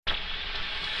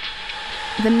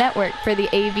the network for the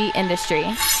AV industry.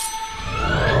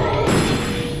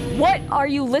 What are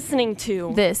you listening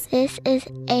to? This is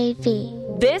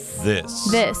AV. This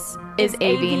is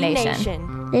AV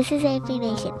Nation. This is AV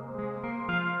Nation.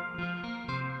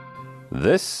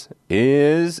 This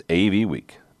is AV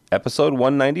Week, episode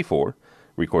 194,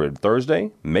 recorded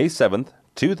Thursday, May 7th,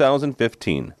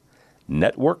 2015.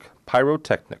 Network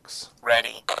Pyrotechnics.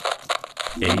 Ready.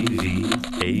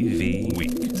 AV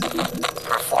Week.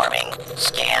 Performing.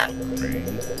 Scan.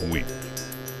 Week.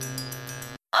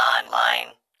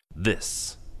 Online.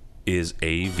 This is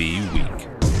AV Week.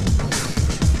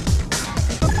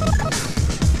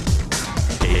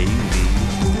 AV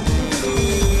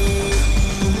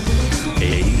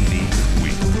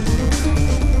Week.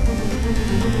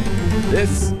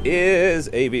 This is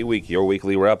AV Week, your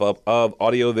weekly wrap-up of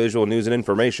audiovisual news and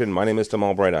information. My name is Tim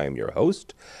Albright. I am your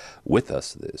host. With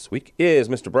us this week is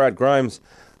Mr. Brad Grimes,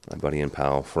 my buddy and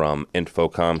pal from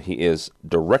Infocom. He is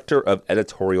Director of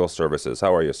Editorial Services.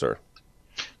 How are you, sir?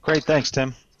 Great, thanks,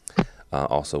 Tim.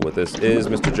 Also with us is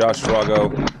Mr. Josh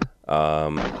Schrago,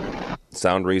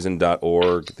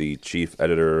 soundreason.org, the chief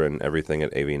editor and everything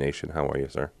at AV Nation. How are you,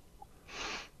 sir?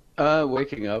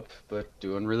 Waking up, but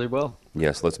doing really well.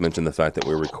 Yes, let's mention the fact that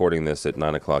we're recording this at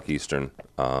 9 o'clock Eastern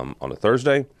on a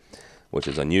Thursday, which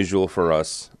is unusual for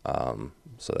us.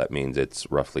 So that means it's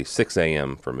roughly 6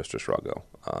 a.m. for Mr. Schrago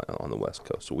on the West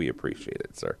Coast. So we appreciate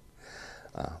it, sir.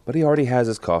 But he already has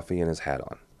his coffee and his hat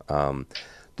on.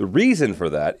 The reason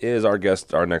for that is our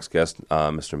next guest,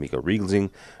 Mr. Mika Riegling.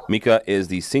 Mika is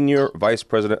the Senior Vice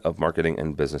President of Marketing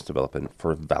and Business Development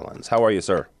for Valens. How are you,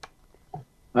 sir?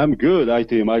 I'm good. Hi,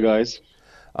 Tim. Hi, guys.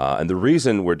 And the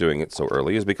reason we're doing it so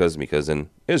early is because Mika's in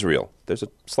Israel. There's a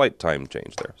slight time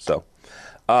change there. So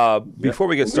before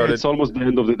we get started... It's almost the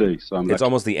end of the day. So it's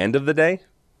almost the end of the day?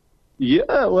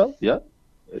 Yeah, well, yeah.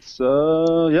 It's,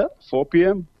 4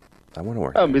 p.m. I want to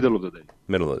work. Middle of the day.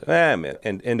 Middle of the day.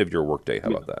 End of your workday.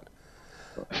 How about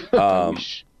that?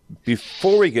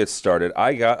 Before we get started,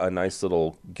 I got a nice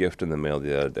little gift in the mail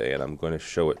the other day, and I'm going to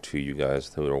show it to you guys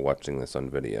who are watching this on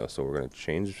video. So we're going to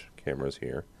change cameras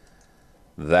here.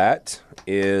 That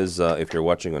is, if you're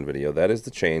watching on video, that is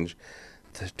the change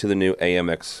to the new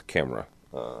AMX camera.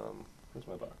 Where's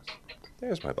my box?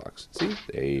 There's my box. See?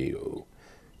 There you go.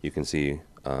 You can see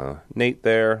Nate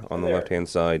there on the left-hand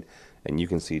side, and you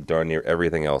can see darn near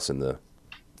everything else in the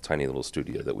tiny little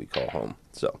studio that we call home.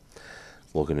 So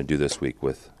we're going to do this week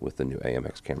with the new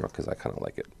AMX camera because I kind of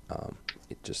like it.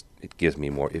 It gives me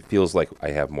more. It feels like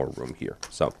I have more room here.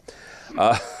 So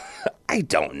I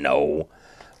don't know.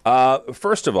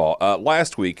 First of all,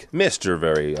 last week, Mr.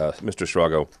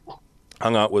 Schrago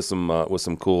hung out with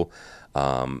some cool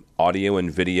audio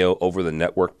and video over the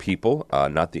network people,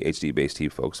 not the HD Base T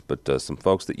folks, but some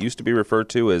folks that used to be referred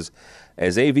to as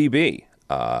AVB.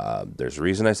 There's a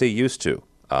reason I say used to.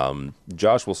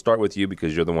 Josh, we'll start with you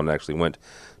because you're the one that actually went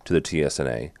to the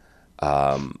TSNA.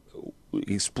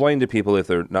 Explain to people if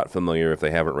they're not familiar, if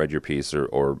they haven't read your piece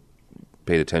or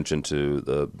paid attention to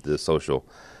the social,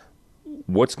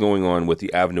 what's going on with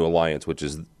the Avenue Alliance, which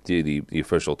is the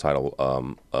official title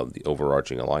of the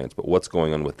overarching alliance, but what's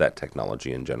going on with that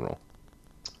technology in general?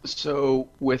 So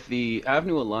with the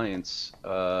Avenue Alliance,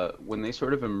 when they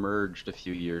sort of emerged a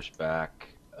few years back,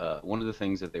 one of the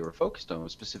things that they were focused on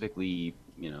was specifically,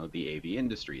 the AV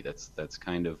industry. That's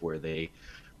kind of where they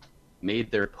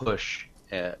made their push.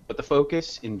 But the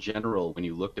focus in general, when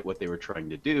you looked at what they were trying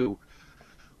to do,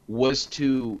 was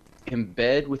to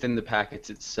embed within the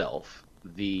packets itself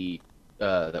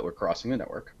that were crossing the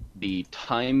network, the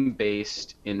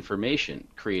time-based information,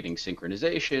 creating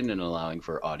synchronization and allowing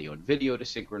for audio and video to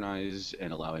synchronize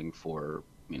and allowing for,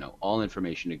 all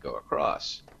information to go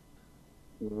across.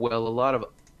 Well, a lot of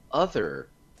other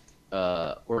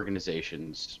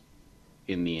organizations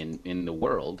in the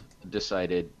world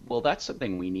decided, well, that's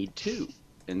something we need too.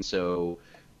 And so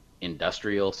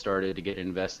industrial started to get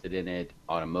invested in it,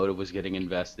 automotive was getting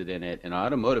invested in it, and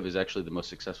automotive is actually the most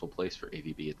successful place for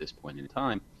AVB at this point in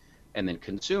time, and then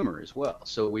consumer as well.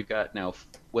 So we've got now,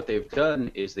 what they've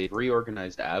done is they've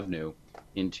reorganized Avenue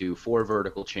into 4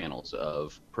 vertical channels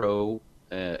of pro,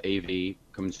 AV,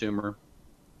 consumer,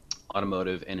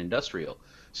 automotive, and industrial.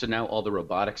 So now all the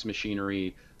robotics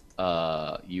machinery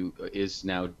is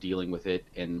now dealing with it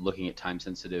and looking at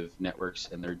time-sensitive networks,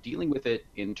 and they're dealing with it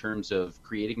in terms of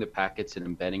creating the packets and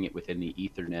embedding it within the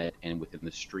Ethernet and within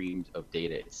the streams of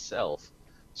data itself.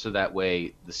 So that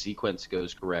way the sequence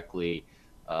goes correctly,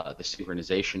 the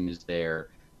synchronization is there,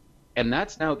 and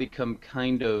that's now become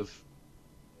kind of,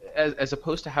 as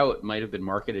opposed to how it might have been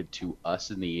marketed to us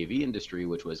in the AV industry,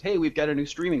 which was, hey, we've got a new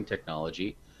streaming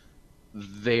technology.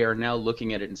 they are now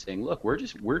looking at it and saying, look,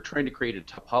 we're trying to create a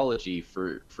topology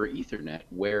for Ethernet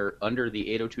where under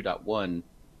the 802.1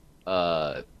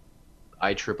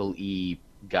 IEEE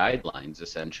guidelines,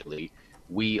 essentially,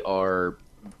 we are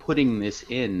putting this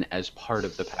in as part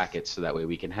of the packet so that way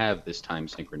we can have this time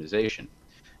synchronization.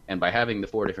 And by having the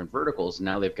 4 different verticals,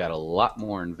 now they've got a lot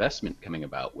more investment coming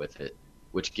about with it,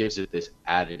 which gives it this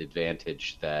added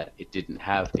advantage that it didn't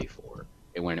have before.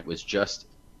 And when it was just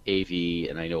AV,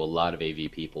 and I know a lot of AV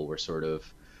people were sort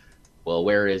of, well,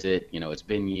 where is it? You know, it's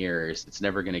been years. It's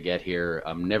never going to get here.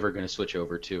 I'm never going to switch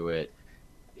over to it.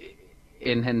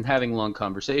 And having long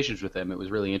conversations with them, it was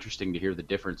really interesting to hear the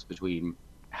difference between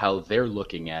how they're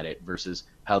looking at it versus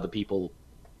how the people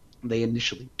they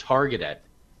initially targeted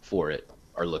for it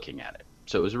are looking at it.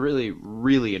 So it was a really,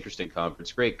 really interesting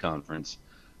conference, great conference.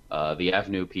 The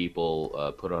Avenue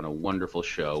people put on a wonderful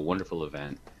show, wonderful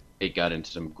event. It got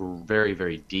into some very,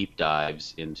 very deep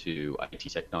dives into IT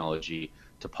technology,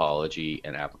 topology,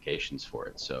 and applications for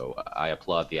it. So I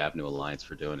applaud the Avenue Alliance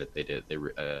for doing it. They did.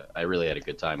 I really had a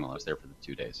good time while I was there for the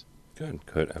 2 days.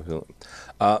 Good. Absolutely.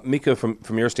 Mika,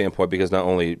 from your standpoint, because not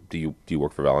only do you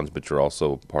work for Valens, but you're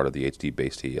also part of the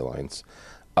HD-based Alliance.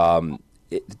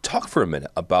 Talk for a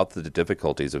minute about the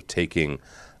difficulties of taking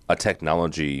a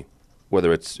technology,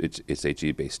 whether it's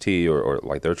HD-based T or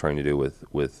like they're trying to do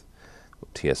with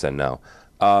TSN now,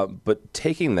 but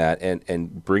taking that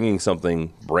and bringing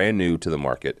something brand new to the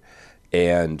market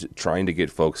and trying to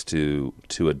get folks to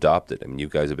adopt it. I mean, you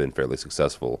guys have been fairly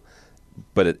successful,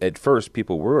 but at first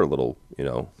people were a little,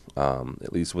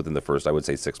 at least within the first, I would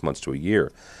say 6 months to a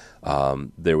year,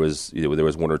 there was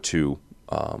 1 or 2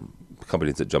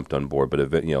 companies that jumped on board,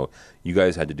 but you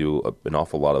guys had to do an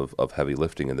awful lot of heavy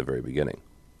lifting in the very beginning.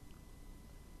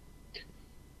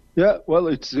 Yeah, well,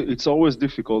 it's always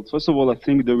difficult. First of all, I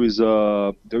think there is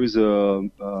a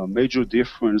major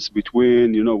difference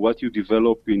between what you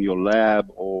develop in your lab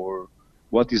or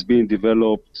what is being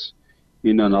developed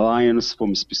in an alliance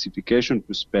from a specification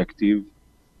perspective,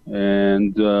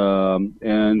 and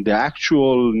the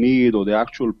actual need or the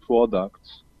actual product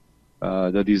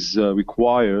that is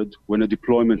required when a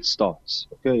deployment starts.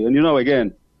 Okay, and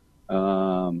again.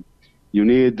 You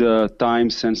need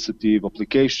time-sensitive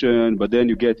application, but then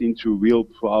you get into real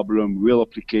problem, real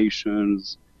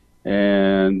applications,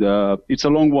 and it's a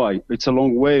long way. It's a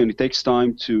long way, and it takes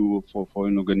time for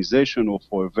an organization or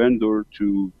for a vendor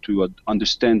to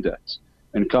understand that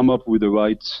and come up with the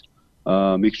right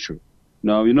mixture.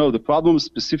 Now, the problem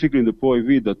specifically in the Pro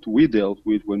AV that we dealt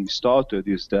with when we started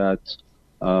is that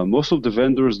most of the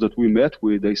vendors that we met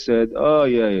with, they said, "Oh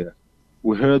yeah.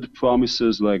 We heard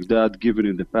promises like that given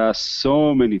in the past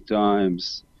so many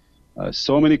times.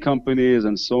 So many companies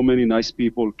and so many nice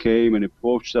people came and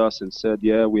approached us and said,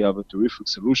 yeah, we have a terrific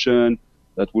solution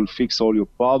that will fix all your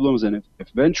problems. And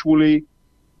eventually,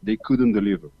 they couldn't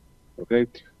deliver. Okay?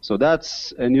 So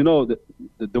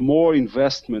the more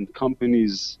investment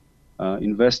companies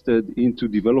invested into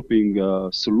developing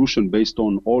a solution based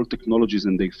on all technologies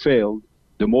and they failed,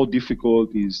 the more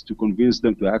difficult it is to convince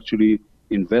them to actually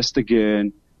invest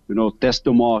again, test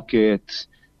the market,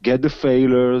 get the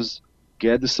failures,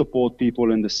 get the support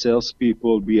people and the sales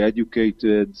people, be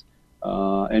educated,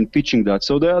 and pitching that.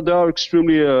 So they are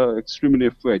extremely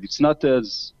afraid. It's not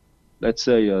as, let's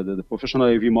say, the professional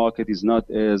AV market is not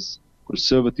as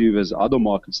conservative as other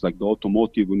markets like the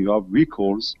automotive when you have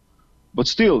recalls, but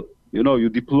still, you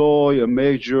deploy a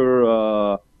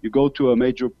major, you go to a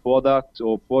major product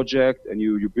or project and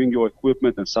you bring your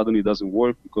equipment and suddenly it doesn't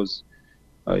work because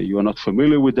you are not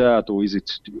familiar with that,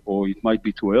 or it might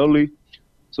be too early.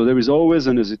 So there is always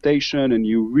an hesitation, and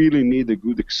you really need a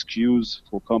good excuse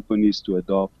for companies to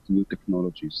adopt new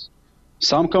technologies.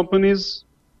 Some companies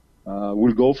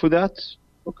will go for that,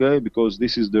 okay, because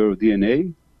this is their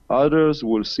DNA. Others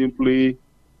will simply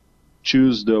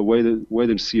choose the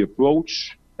wait-and-see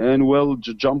approach, and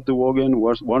jump the wagon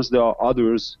once there are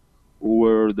others who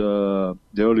were the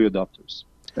early adopters.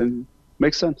 And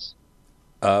makes sense.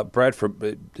 Brad,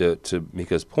 to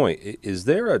Mika's point, is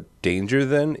there a danger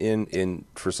then in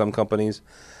for some companies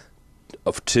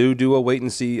to do a wait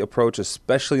and see approach,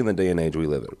 especially in the day and age we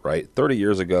live in? Right, 30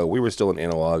 years ago, we were still in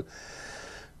analog.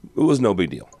 It was no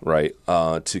big deal, right?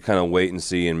 To kind of wait and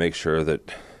see and make sure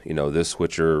that this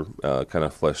switcher kind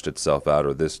of fleshed itself out,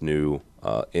 or this new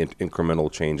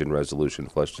incremental change in resolution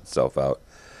fleshed itself out.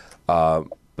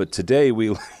 But today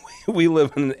we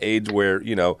live in an age where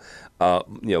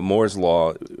Moore's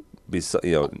law be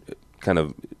kind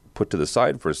of put to the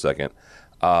side for a second.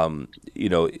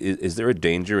 Is there a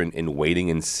danger in waiting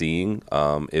and seeing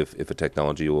if a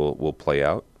technology will play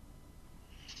out?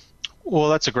 Well,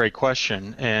 that's a great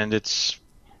question, and it's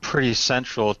pretty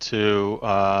central to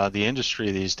the industry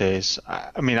these days.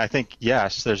 I mean, I think,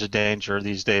 yes, there's a danger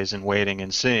these days in waiting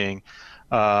and seeing.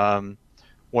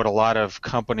 What a lot of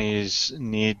companies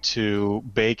need to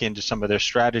bake into some of their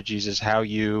strategies is how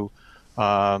you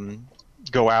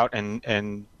go out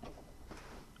and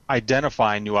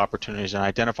identify new opportunities and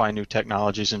identify new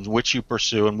technologies and which you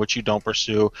pursue and which you don't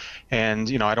pursue. And,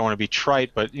 you know, I don't want to be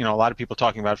trite, but, you know, a lot of people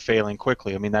talking about failing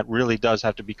quickly. I mean, that really does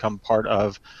have to become part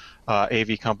of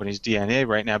AV companies' DNA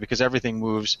right now, because everything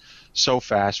moves so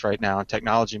fast right now and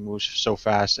technology moves so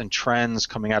fast, and trends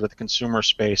coming out of the consumer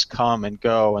space come and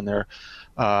go, and they're,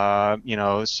 you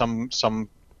know, some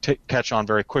catch on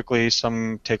very quickly,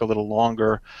 some take a little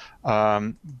longer.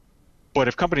 But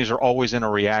if companies are always in a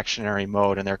reactionary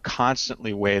mode and they're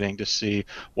constantly waiting to see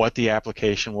what the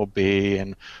application will be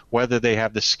and whether they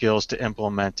have the skills to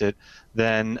implement it,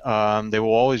 then they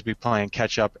will always be playing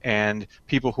catch up, and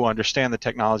people who understand the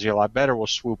technology a lot better will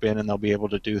swoop in and they'll be able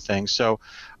to do things. So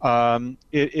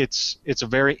it's a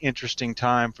very interesting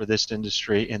time for this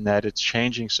industry in that it's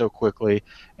changing so quickly,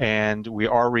 and we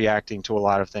are reacting to a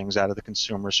lot of things out of the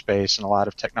consumer space and a lot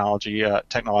of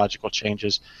technological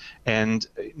changes. And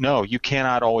no, you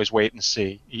cannot always wait and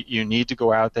see. You need to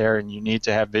go out there, and you need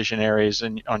to have visionaries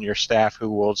on your staff who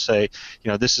will say,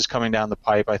 you know, this is coming down the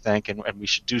pipe, I think, and we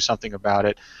should do something about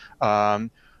it.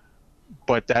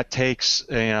 But that takes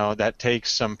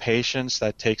some patience,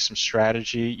 that takes some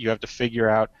strategy. You have to figure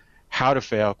out how to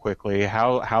fail quickly,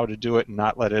 how to do it and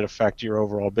not let it affect your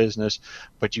overall business.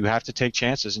 But you have to take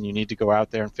chances, and you need to go out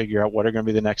there and figure out what are going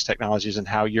to be the next technologies and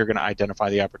how you're going to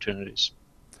identify the opportunities.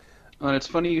 And it's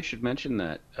funny you should mention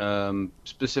that,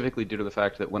 specifically due to the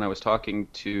fact that when I was talking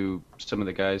to some of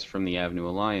the guys from the Avenue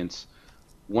Alliance,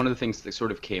 one of the things that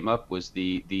sort of came up was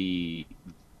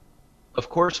of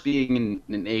course, being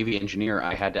an AV engineer,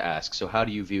 I had to ask, so how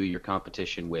do you view your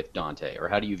competition with Dante, or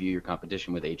how do you view your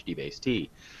competition with HDBaseT?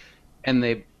 And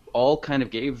they all kind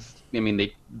of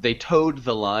they towed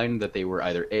the line that they were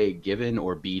either A, given,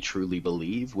 or B, truly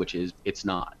believe, which is it's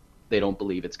not. They don't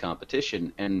believe it's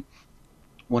competition. And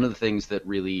one of the things that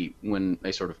really, when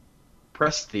I sort of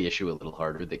pressed the issue a little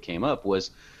harder, that came up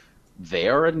was they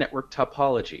are a network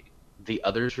topology. The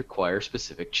others require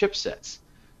specific chipsets.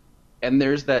 And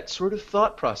there's that sort of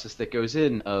thought process that goes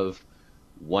in of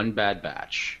one bad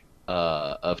batch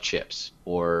of chips,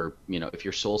 or, you know, if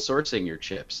you're sole sourcing your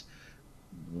chips,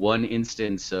 one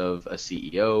instance of a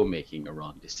CEO making a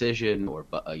wrong decision, or,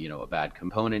 you know, a bad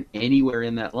component anywhere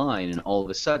in that line, and all of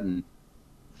a sudden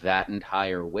that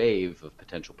entire wave of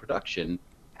potential production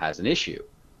has an issue.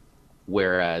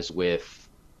 Whereas with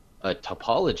a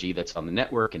topology that's on the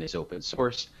network and is open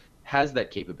source, has that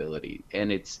capability,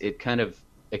 and it kind of,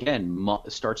 again,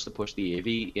 starts to push the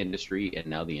AV industry, and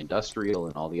now the industrial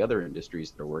and all the other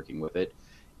industries that are working with it,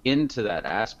 into that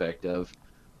aspect of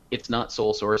it's not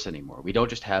sole source anymore. We don't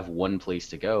just have one place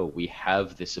to go. We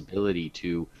have this ability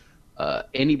to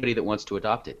anybody that wants to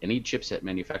adopt it, any chipset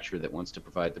manufacturer that wants to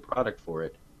provide the product for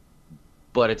it.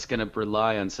 But it's going to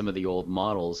rely on some of the old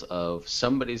models of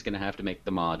somebody's going to have to make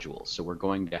the modules. So we're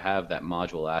going to have that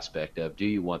module aspect of, do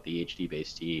you want the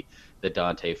HDBaseT, the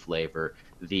Dante flavor,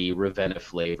 the Ravenna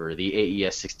flavor, the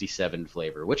AES67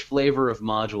 flavor? Which flavor of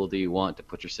module do you want to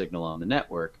put your signal on the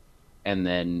network? And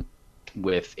then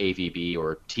with AVB,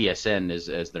 or TSN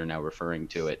as they're now referring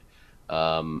to it,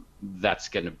 that's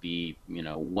going to be, you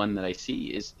know, one that I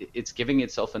see is it's giving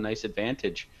itself a nice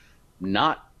advantage,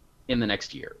 not in the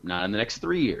next year, not in the next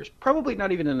 3 years, probably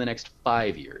not even in the next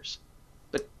 5 years,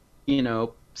 but, you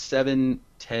know,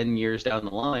 7-10 years down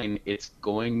the line, it's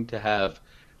going to have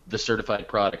the certified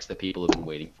products that people have been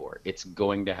waiting for. It's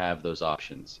going to have those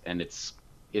options, and it's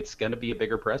going to be a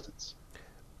bigger presence.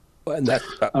 Well, and that,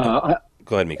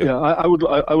 go ahead, Mika. Yeah, I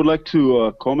would like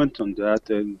to comment on that,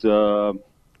 and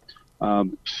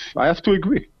I have to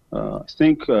agree. I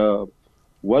think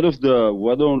one of the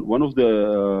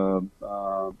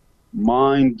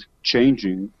mind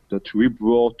changing that we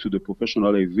brought to the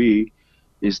professional AV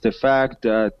is the fact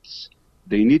that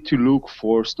they need to look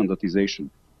for standardization.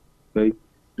 Okay?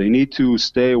 They need to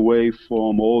stay away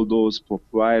from all those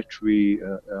proprietary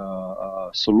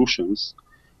solutions.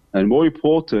 And more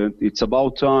important, it's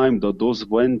about time that those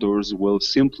vendors will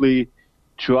simply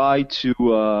try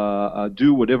to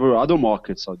do whatever other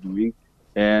markets are doing.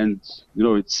 And, you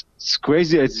know, it's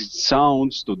crazy as it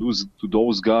sounds to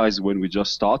those guys when we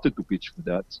just started to pitch for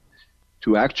that,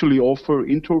 to actually offer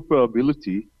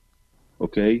interoperability,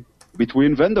 okay,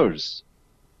 between vendors,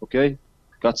 okay?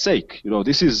 God's sake, you know,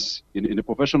 this is, in a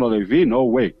professional AV, no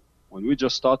way. When we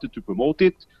just started to promote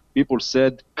it, people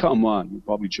said, come on, you're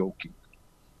probably joking.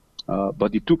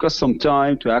 But it took us some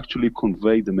time to actually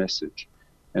convey the message.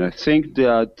 And I think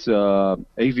that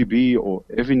AVB or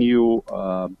Avenue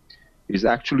is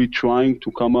actually trying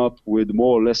to come up with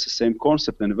more or less the same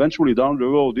concept. And eventually down the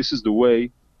road, this is the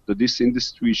way that this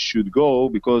industry should go,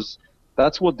 because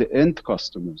that's what the end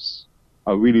customers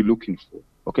are really looking for.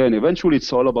 Okay, and eventually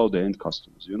it's all about the end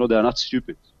customers. You know, they're not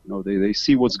stupid. You know, they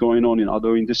see what's going on in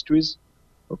other industries.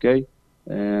 Okay,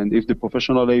 and if the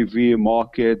professional AV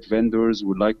market vendors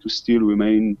would like to still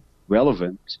remain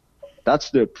relevant, that's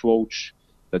the approach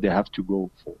that they have to go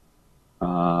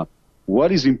for.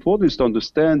 What is important is to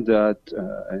understand that,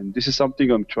 and this is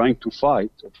something I'm trying to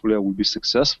fight, hopefully I will be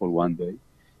successful one day,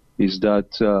 is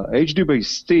that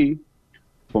HDBaseT,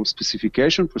 from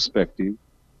specification perspective,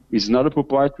 is not a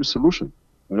proprietary solution.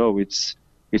 You know, it's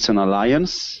an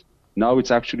alliance. Now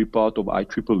it's actually part of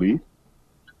IEEE.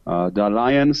 The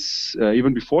alliance,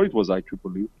 even before it was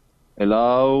IEEE,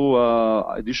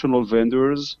 allow additional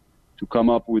vendors to come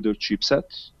up with their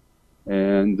chipsets.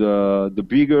 And the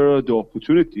bigger the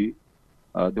opportunity,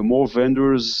 the more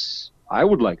vendors I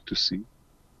would like to see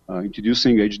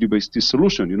introducing HDBaseT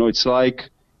solution. You know, it's like,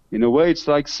 in a way, it's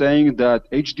like saying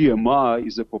that HDMI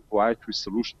is a proprietary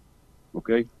solution.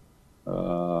 Okay,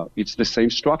 it's the same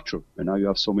structure, and now you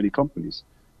have so many companies.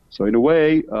 So in a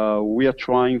way, we are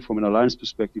trying from an alliance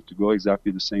perspective to go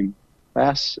exactly the same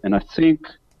path. And I think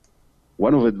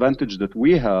one of the advantages that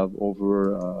we have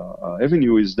over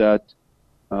Avenue is that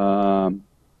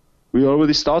we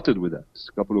already started with that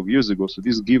a couple of years ago. So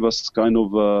this gives us kind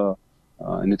of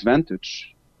an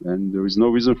advantage, and there is no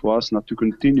reason for us not to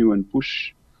continue and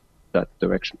push that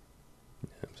direction.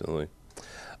 Absolutely.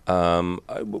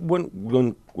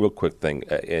 One real quick thing,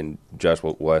 and Josh,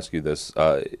 we'll ask you this.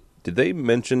 Did they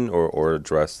mention or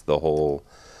address the whole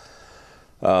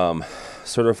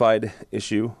certified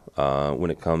issue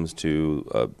when it comes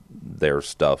to their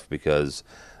stuff? Because,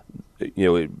 you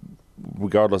know,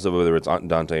 regardless of whether it's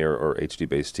Dante or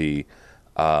HDBaseT,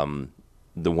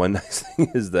 the one nice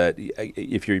thing is that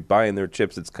if you're buying their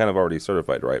chips, it's kind of already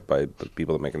certified, right, by the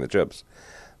people that are making the chips.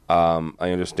 I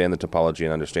understand the topology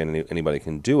and understand anybody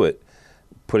can do it,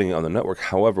 putting it on the network.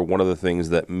 However, one of the things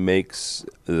that makes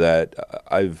that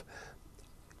I've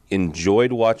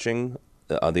enjoyed watching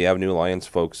the Avenue Alliance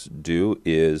folks do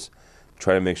is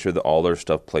try to make sure that all their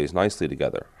stuff plays nicely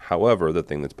together. However, the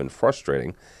thing that's been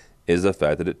frustrating is the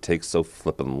fact that it takes so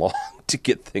flippin' long to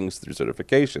get things through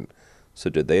certification. So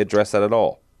did they address that at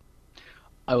all?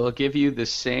 I will give you the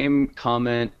same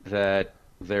comment that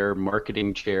their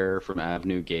marketing chair from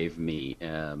Avenue gave me,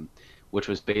 which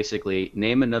was basically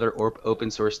name another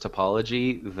open source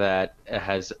topology that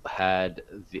has had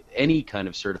any kind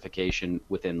of certification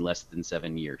within less than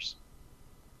 7 years.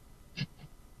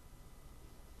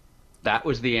 That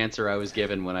was the answer I was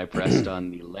given when I pressed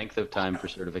on the length of time for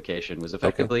certification, was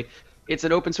effectively, it's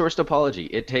an open source topology.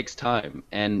 It takes time.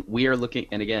 And we are looking,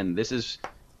 and again, this was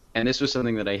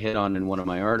something that I hit on in one of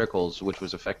my articles, which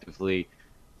was effectively,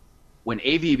 when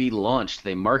AVB launched,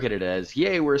 they marketed it as,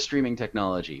 yay, we're a streaming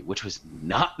technology, which was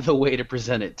not the way to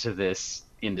present it to this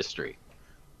industry.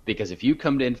 Because if you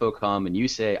come to Infocom and you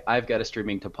say, I've got a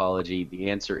streaming topology, the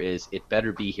answer is, it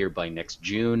better be here by next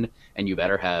June, and you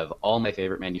better have all my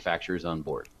favorite manufacturers on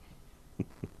board.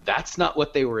 That's not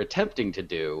what they were attempting to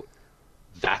do.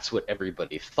 That's what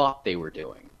everybody thought they were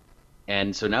doing.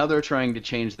 And so now they're trying to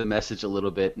change the message a little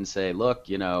bit and say, look,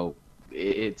 you know,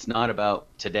 it's not about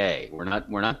today. We're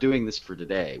not doing this for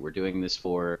today. We're doing this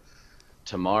for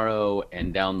tomorrow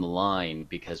and down the line,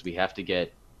 because we have to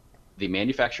get the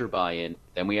manufacturer buy-in,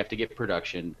 then we have to get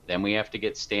production, then we have to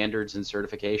get standards and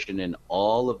certification and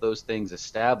all of those things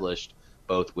established,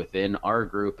 both within our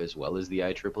group as well as the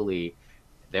IEEE.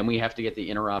 Then we have to get the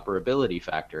interoperability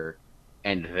factor,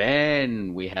 and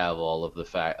then we have all of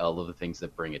the things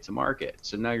that bring it to market.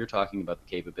 So now you're talking about the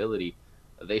capability.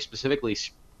 They specifically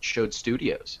showed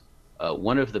studios.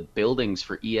 One of the buildings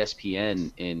for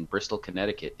ESPN in Bristol,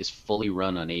 Connecticut is fully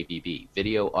run on AVB.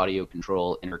 Video, audio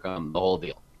control, intercom, the whole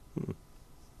deal.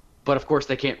 But of course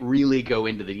they can't really go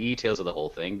into the details of the whole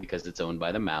thing because it's owned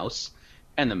by the mouse,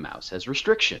 and the mouse has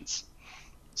restrictions.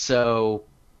 So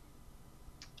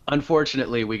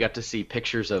unfortunately we got to see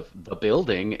pictures of the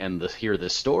building and hear the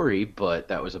story, but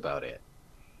that was about it.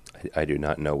 I do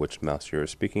not know which mouse you're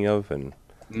speaking of, and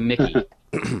Mickey.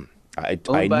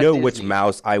 I know which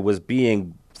mouse. I was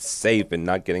being safe and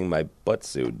not getting my butt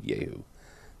sued. Yahoo.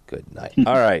 Good night.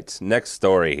 All right, next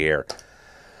story here.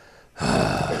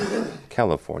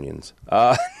 Californians.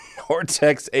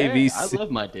 Nortec's AVC. I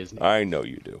love my Disney. I know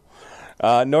you do.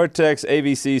 Nortec's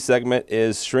AVC segment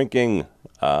is shrinking.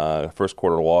 First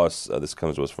quarter loss. This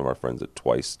comes to us from our friends at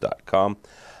twice.com.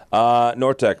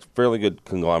 Nortec, fairly good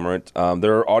conglomerate.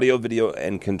 Their audio, video,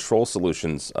 and control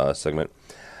solutions segment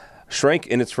shrank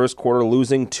in its first quarter,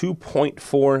 losing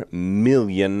 $2.4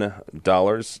 million.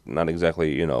 Not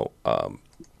exactly,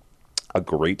 a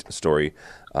great story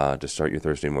to start your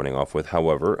Thursday morning off with.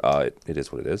 However, it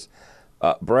is what it is.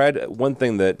 Brad, one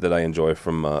thing that I enjoy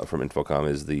from Infocom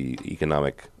is the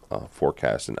economic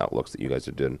forecast and outlooks that you guys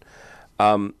are doing.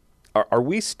 Are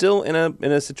we still in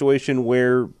a situation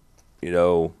where,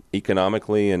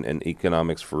 economically and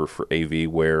economics for AV,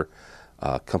 where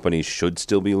companies should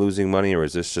still be losing money, or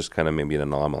is this just kind of maybe an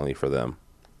anomaly for them?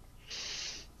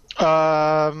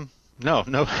 No,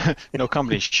 no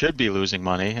company should be losing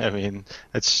money. I mean,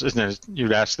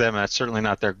 you'd ask them. That's certainly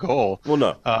not their goal. Well,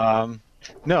 no.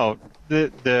 No,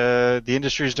 the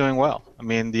industry is doing well. I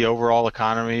mean, the overall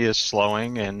economy is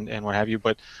slowing and what have you.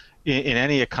 But in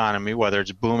any economy, whether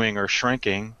it's booming or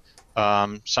shrinking,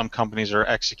 some companies are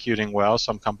executing well.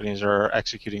 Some companies are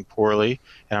executing poorly.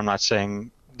 And I'm not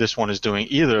saying this one is doing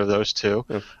either of those two.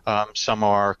 Yeah. Some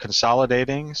are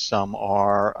consolidating, some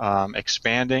are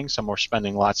expanding, some are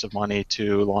spending lots of money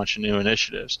to launch new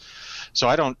initiatives. So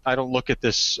I don't look at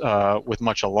this with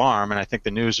much alarm, and I think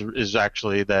the news is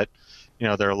actually that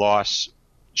their loss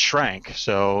shrank.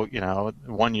 So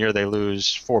 1 year they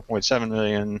lose 4.7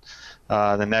 million,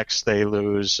 the next they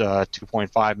lose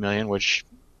 2.5 million, which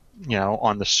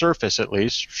on the surface at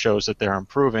least shows that they're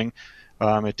improving.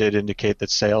 It did indicate that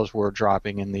sales were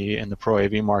dropping in the Pro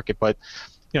AV market, but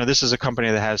this is a company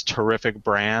that has terrific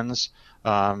brands,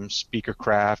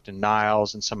 Speakercraft and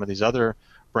Niles and some of these other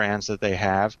brands that they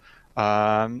have,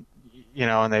 and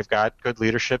they've got good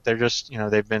leadership. They're just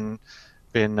they've been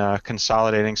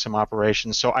consolidating some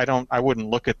operations. So I wouldn't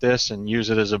look at this and use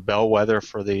it as a bellwether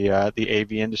for the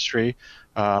AV industry,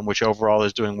 which overall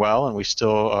is doing well, and we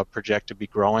still project to be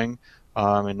growing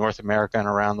in North America and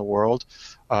around the world.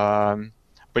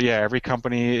 But yeah, every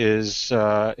company is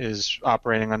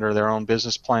operating under their own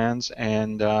business plans,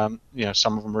 and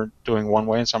some of them are doing one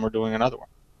way and some are doing another one.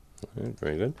 Okay,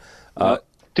 very good.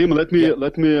 Tim, let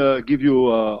me give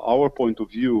you our point of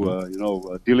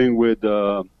view. Dealing with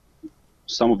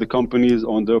some of the companies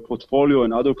on their portfolio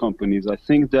and other companies, I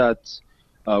think that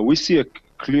we see a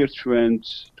clear trend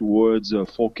towards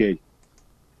 4K.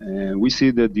 And we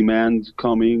see the demand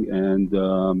coming, and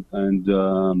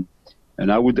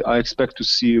I expect to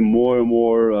see more and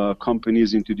more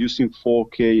companies introducing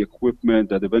 4K equipment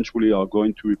that eventually are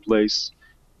going to replace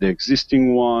the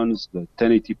existing ones, the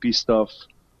 1080p stuff,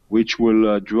 which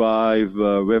will drive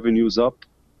revenues up.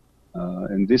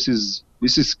 And this is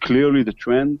clearly the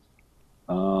trend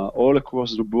all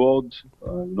across the board,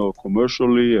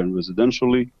 commercially and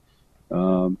residentially.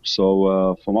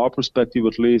 So from our perspective,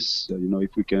 at least,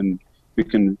 if we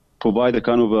can provide a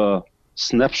kind of a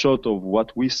snapshot of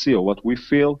what we see or what we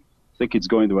feel, I think it's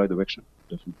going the right direction.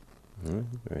 Definitely.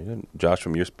 Very good. Josh,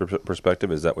 from your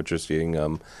perspective, is that what you're seeing?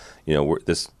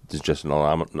 This is just an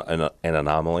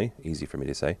anomaly. Easy for me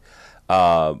to say.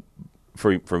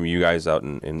 From you guys out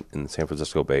in the San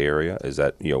Francisco Bay Area, is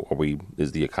that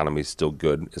is the economy still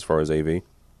good as far as AV?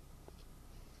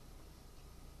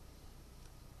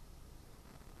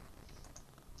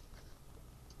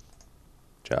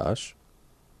 Josh,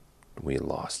 we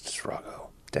lost Srago.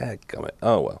 Dadgummit.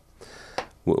 Oh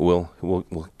well,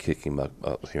 we'll kick him up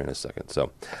here in a second.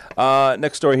 So,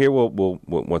 next story here. We'll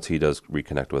once he does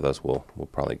reconnect with us, we'll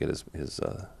probably get his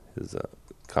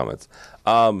comments.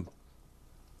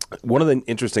 One of the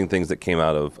interesting things that came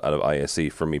out of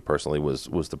ISE for me personally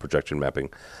was the projection mapping.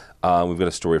 We've got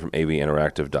a story from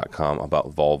AVInteractive.com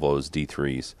about Volvo's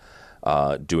D3s.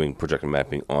 Doing projection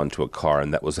mapping onto a car,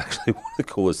 and that was actually one of the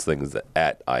coolest things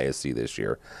at ISE this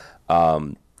year.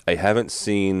 I haven't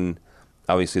seen.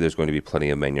 Obviously, there's going to be plenty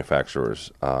of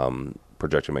manufacturers,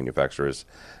 projection manufacturers,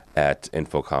 at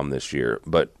Infocom this year.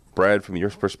 But Brad, from your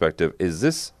perspective, is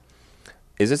this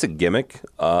a gimmick,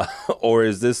 or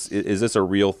is this a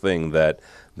real thing that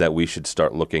we should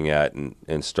start looking at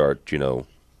and start, I don't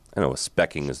know if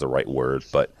speccing is the right word,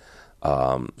 but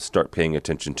start paying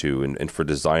attention to, and for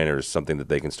designers, something that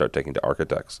they can start taking to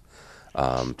architects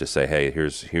to say, hey,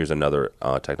 here's another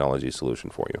technology solution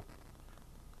for you?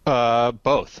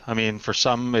 Both. I mean, for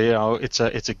some, it's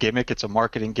a gimmick, it's a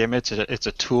marketing gimmick, it's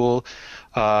a tool.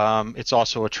 It's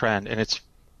also a trend, and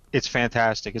it's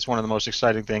fantastic. It's one of the most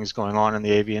exciting things going on in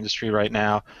the AV industry right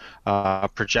now.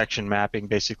 Projection mapping,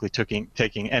 basically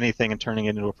taking anything and turning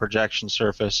it into a projection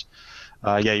surface.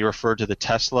 You referred to the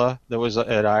Tesla that was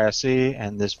at ISE,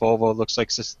 and this Volvo looks like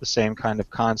it's the same kind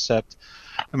of concept.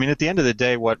 I mean, at the end of the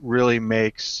day, what really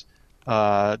makes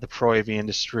the Pro AV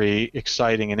industry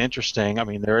exciting and interesting, I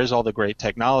mean, there is all the great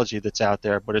technology that's out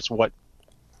there, but it's what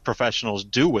professionals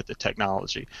do with the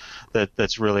technology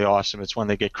that's really awesome. It's when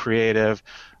they get creative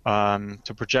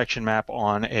to projection map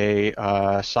on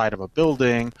a side of a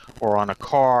building or on a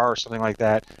car or something like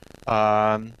that.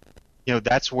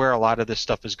 That's where a lot of this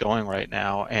stuff is going right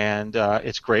now, and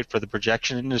it's great for the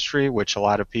projection industry, which a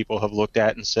lot of people have looked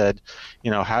at and said,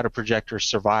 how do projectors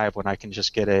survive when I can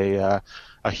just get a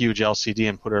huge LCD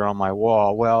and put it on my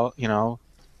wall? Well,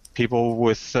 people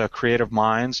with creative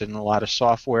minds and a lot of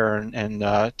software and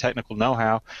technical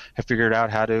know-how have figured out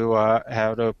how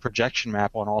to projection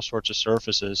map on all sorts of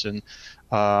surfaces, and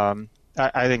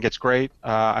I think it's great.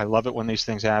 I love it when these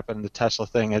things happen. The Tesla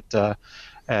thing at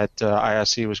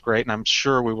ISC was great, and I'm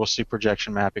sure we will see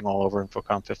projection mapping all over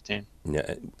InfoComm 15.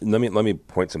 Yeah, let me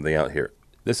point something out here.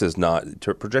 This is not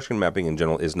projection mapping in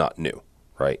general is not new,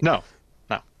 right? No.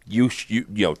 You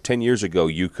 10 years ago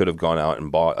you could have gone out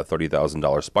and bought a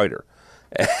 $30,000 Spider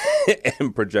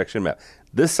and projection map.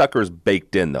 This sucker's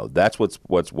baked in though. That's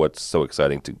what's so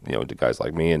exciting to to guys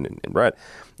like me and Brad.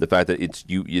 The fact that it's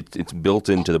built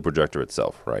into the projector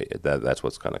itself, right? That's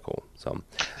what's kind of cool. So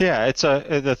yeah, it's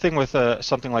the thing with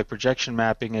something like projection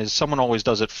mapping is someone always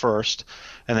does it first,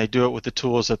 and they do it with the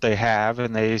tools that they have,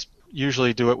 and they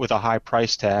usually do it with a high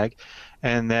price tag.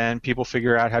 And then people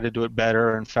figure out how to do it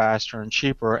better and faster and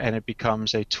cheaper, and it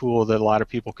becomes a tool that a lot of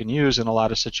people can use in a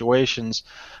lot of situations.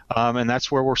 And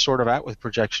that's where we're sort of at with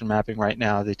projection mapping right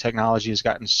now. The technology has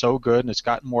gotten so good, and it's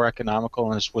gotten more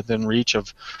economical, and it's within reach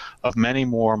of many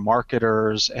more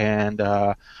marketers and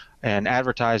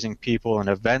advertising people and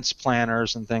events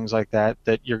planners and things like that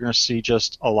you're going to see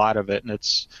just a lot of it, and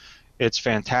it's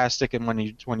fantastic. And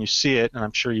when you see it, and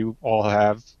I'm sure you all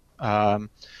have,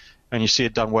 and you see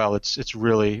it done well, it's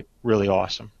really, really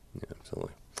awesome. Yeah,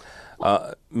 absolutely.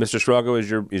 Mr. Strago,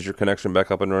 is your connection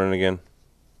back up and running again?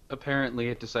 Apparently,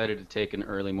 it decided to take an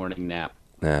early morning nap.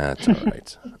 That's all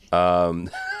right.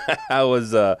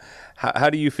 How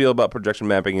do you feel about projection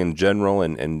mapping in general,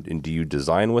 and do you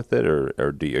design with it, or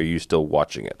are you still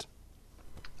watching it?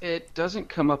 It doesn't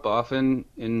come up often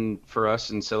for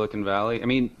us in Silicon Valley. I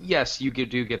mean, yes, you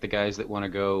do get the guys that want to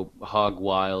go hog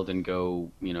wild and go,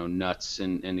 nuts,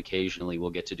 and occasionally we'll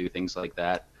get to do things like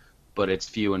that, but it's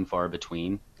few and far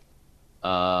between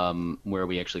where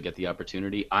we actually get the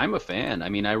opportunity. I'm a fan. I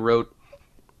mean, I wrote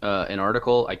an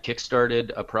article. I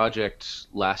kickstarted a project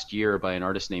last year by an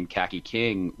artist named Kaki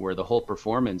King, where the whole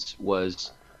performance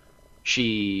was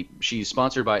she's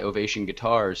sponsored by Ovation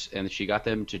Guitars, and she got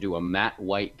them to do a matte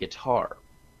white guitar.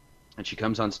 And she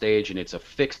comes on stage, and it's a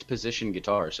fixed position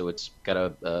guitar, so it's got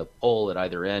a pole at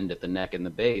either end at the neck and the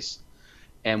base.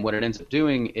 And what it ends up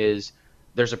doing is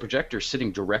there's a projector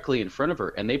sitting directly in front of her,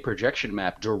 and they projection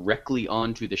map directly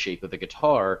onto the shape of the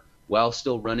guitar while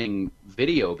still running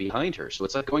video behind her. So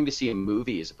it's like going to see a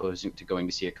movie as opposed to going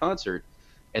to see a concert.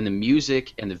 And the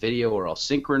music and the video are all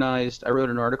synchronized. I wrote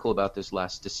an article about this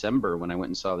last December when I went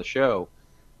and saw the show.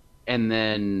 And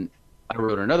then I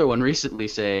wrote another one recently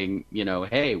saying,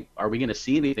 hey, are we going to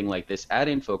see anything like this at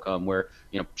InfoComm where,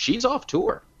 she's off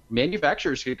tour.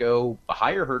 Manufacturers could go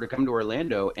hire her to come to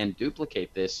Orlando and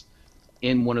duplicate this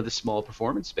in one of the small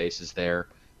performance spaces there.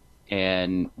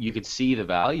 And you could see the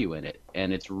value in it.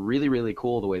 And it's really, really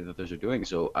cool the way that those are doing.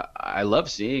 So I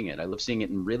love seeing it. I love seeing it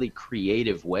in really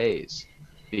creative ways,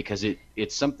 because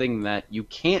it's something that you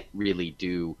can't really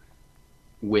do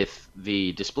with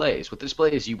the displays. With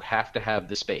displays, you have to have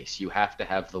the space, you have to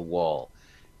have the wall,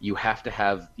 you have to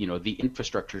have the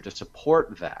infrastructure to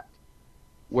support that.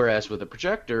 Whereas with a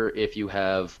projector, if you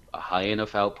have a high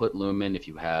enough output lumen, if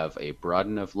you have a broad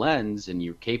enough lens, and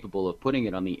you're capable of putting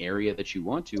it on the area that you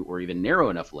want to, or even narrow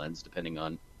enough lens, depending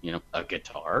on a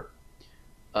guitar,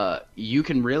 you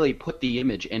can really put the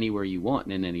image anywhere you want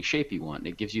and in any shape you want. And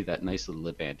it gives you that nice little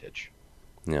advantage.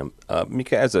 Yeah,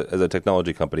 Mika, as a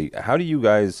technology company, how do you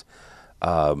guys,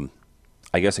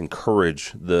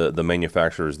 encourage the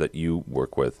manufacturers that you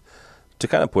work with to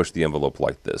kind of push the envelope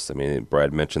like this? I mean,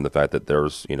 Brad mentioned the fact that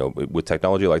there's, with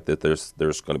technology like that, there's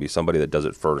going to be somebody that does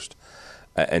it first,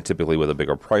 and typically with a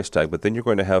bigger price tag. But then you're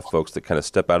going to have folks that kind of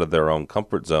step out of their own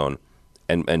comfort zone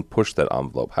and push that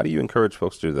envelope. How do you encourage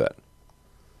folks to do that?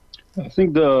 I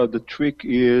think the trick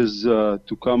is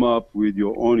to come up with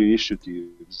your own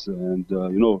initiatives and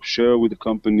share with the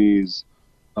companies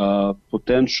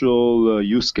potential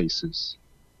use cases.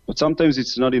 But sometimes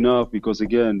it's not enough because,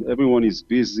 again, everyone is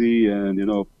busy, and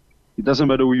it doesn't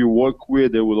matter who you work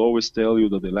with. They will always tell you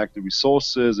that they lack the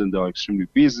resources and they are extremely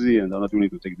busy and they're not willing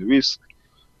to take the risk.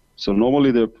 So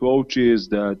normally the approach is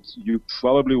that you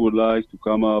probably would like to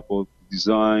come up or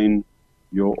design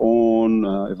your own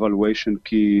evaluation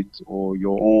kit or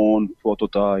your own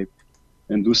prototype,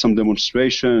 and do some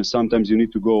demonstration. Sometimes you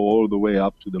need to go all the way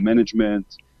up to the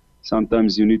management.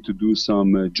 Sometimes you need to do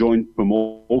some joint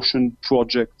promotion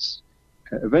projects.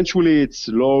 Eventually, it's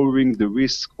lowering the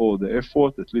risk or the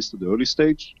effort, at least at the early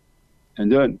stage.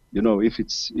 And then, if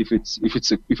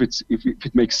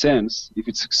it makes sense, if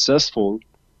it's successful,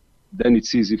 then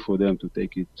it's easy for them to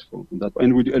take it from that.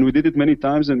 And we did it many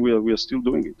times, and we are still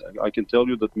doing it. I can tell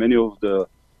you that many of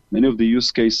the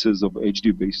use cases of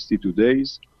HDBaseT today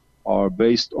are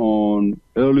based on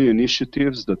early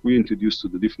initiatives that we introduced to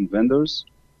the different vendors.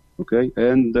 Okay,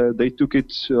 and they took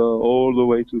it all the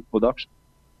way to production.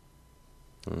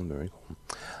 Oh, very cool.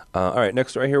 All right,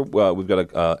 next right here, we've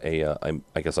got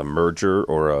I guess a merger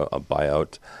or a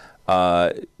buyout.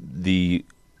 The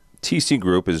TC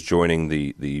Group is joining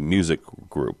the Music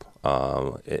Group,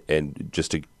 and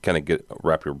just to kind of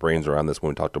wrap your brains around this when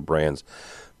we talk to brands,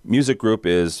 Music Group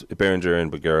is Behringer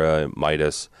and Bergera and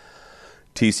Midas.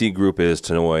 TC Group is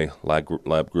Tannoy,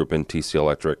 Lab Group, and TC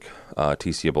Electric,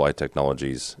 TC Applied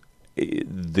Technologies.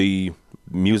 The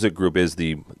Music Group is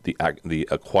the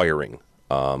acquiring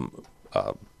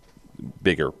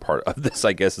bigger part of this,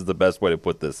 I guess, is the best way to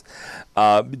put this.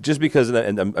 Just because,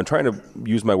 and I'm trying to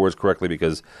use my words correctly,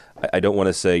 because I don't want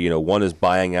to say, one is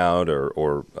buying out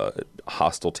or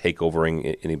hostile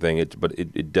takeovering anything, but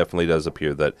it definitely does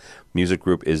appear that Music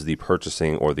Group is the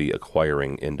purchasing or the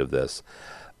acquiring end of this.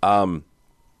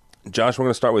 Josh, we're going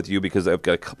to start with you because I've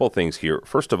got a couple of things here.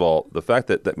 First of all, the fact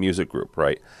that Music Group,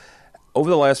 right, over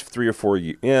the last 3 or 4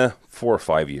 years, 4 or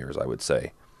 5 years, I would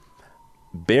say,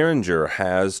 Behringer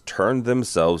has turned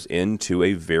themselves into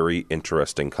a very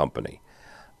interesting company.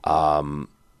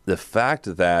 The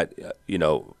fact that,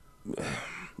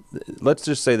 let's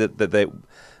just say that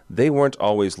they weren't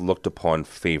always looked upon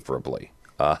favorably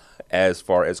as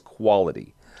far as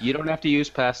quality. You don't have to use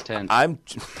past tense.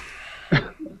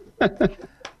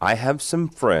 I have some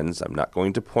friends. I'm not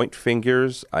going to point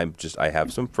fingers. I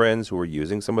have some friends who are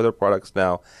using some of their products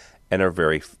now and are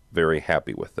very, very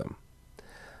happy with them.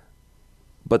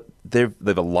 But they've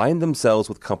aligned themselves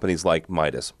with companies like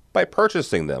Midas by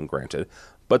purchasing them, granted,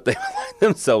 but they've aligned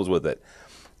themselves with it.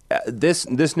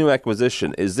 This new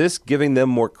acquisition, is this giving them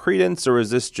more credence, or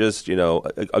is this just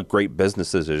a great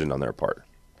business decision on their part?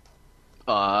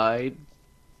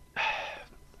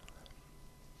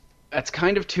 That's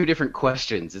kind of two different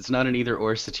questions. It's not an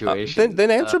either-or situation. Then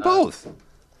answer both.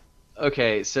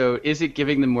 Okay, so is it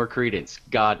giving them more credence?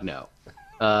 God, no.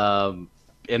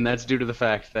 And that's due to the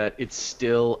fact that it's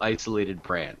still isolated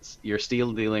brands. You're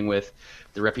still dealing with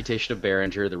the reputation of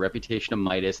Behringer, the reputation of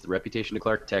Midas, the reputation of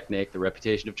Clark Technic, the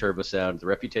reputation of TurboSound,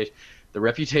 the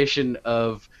reputation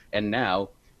of, and now,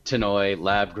 Tannoy,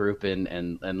 Lab Group,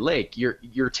 and Lake.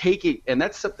 You're taking, and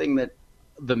that's something that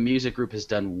the Music Group has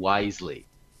done wisely,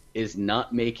 is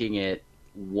not making it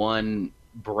one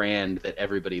brand that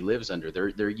everybody lives under.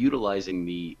 They're utilizing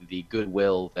the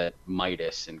goodwill that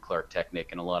Midas and Clark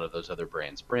Technic and a lot of those other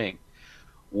brands bring.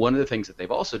 One of the things that they've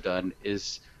also done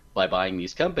is by buying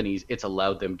these companies, it's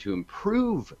allowed them to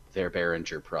improve their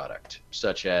Behringer product,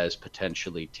 such as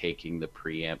potentially taking the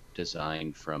preamp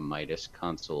design from Midas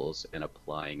consoles and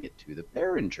applying it to the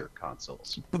Behringer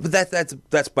consoles. But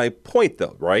that's my point,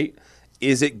 though, right?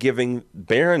 Is it giving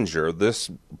Behringer, this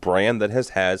brand that has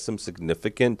had some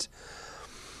significant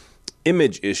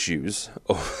image issues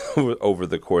over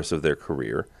the course of their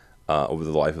career, over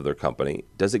the life of their company,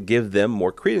 does it give them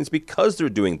more credence because they're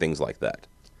doing things like that?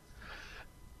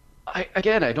 I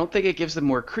don't think it gives them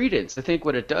more credence. I think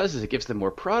what it does is it gives them more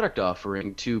product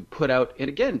offering to put out. And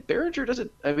again, Behringer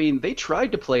doesn't, they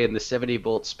tried to play in the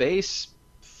 70-volt space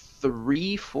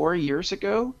 3-4 years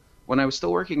ago when I was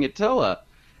still working at TOA,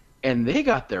 and they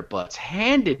got their butts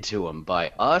handed to them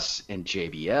by us and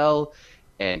JBL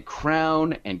and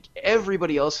Crown and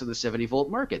everybody else in the 70-volt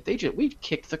market. We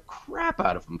kicked the crap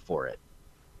out of them for it.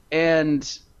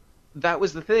 And that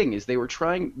was the thing, is they were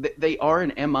trying, they are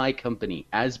an MI company.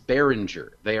 As Behringer,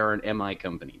 they are an MI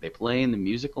company. They play in the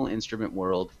musical instrument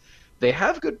world. They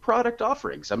have good product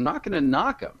offerings. I'm not going to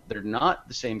knock them. They're not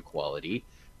the same quality.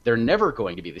 They're never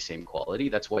going to be the same quality.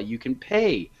 That's why you can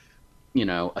pay,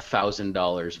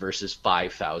 $1,000 versus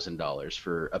 $5,000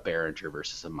 for a Behringer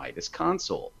versus a Midas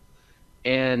console.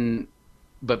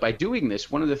 But by doing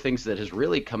this, one of the things that has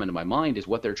really come into my mind is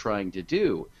what they're trying to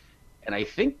do. And I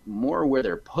think more where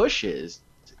their push is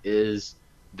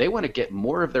they want to get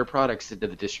more of their products into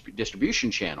the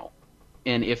distribution channel.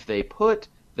 And if they put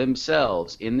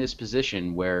themselves in this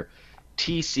position where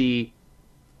TC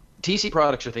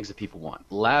products are things that people want,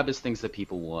 Lab is things that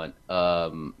people want,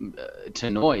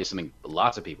 Tannoy is something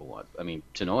lots of people want.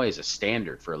 Tannoy is a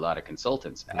standard for a lot of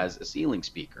consultants as a ceiling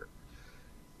speaker.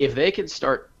 if they can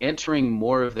start entering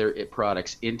more of their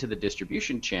products into the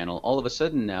distribution channel, all of a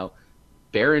sudden now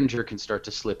Behringer can start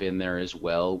to slip in there as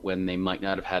well when they might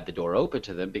not have had the door open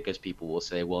to them, because people will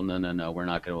say, well, no, we're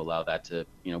not going to allow that to,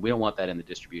 we don't want that in the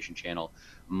distribution channel.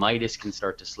 Midas can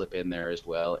start to slip in there as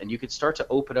well. And you could start to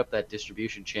open up that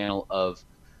distribution channel of,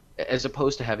 as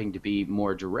opposed to having to be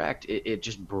more direct, it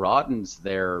just broadens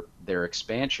their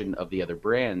expansion of the other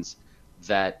brands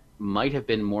that might have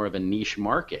been more of a niche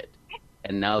market.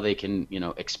 And now they can,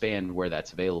 expand where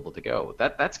that's available to go.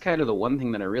 That's kind of the one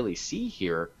thing that I really see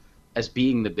here as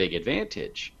being the big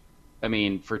advantage. I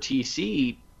mean, for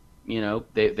TC,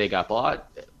 they got bought.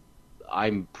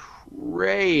 I'm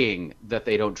praying that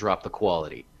they don't drop the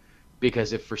quality,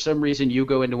 because if for some reason you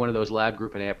go into one of those lab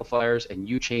group and amplifiers and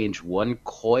you change one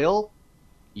coil,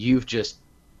 you've just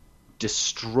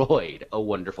destroyed a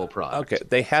wonderful product. Okay,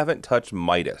 they haven't touched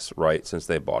Midas, right, since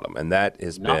they bought them, and that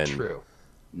has Not been true.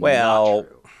 Well, Not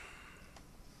true.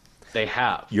 They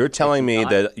have. You're telling me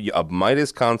that a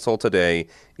Midas console today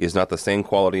is not the same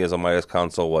quality as a Midas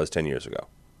console was 10 years ago?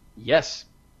 Yes.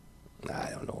 I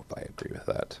don't know if I agree with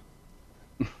that.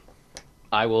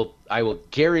 I will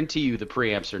guarantee you the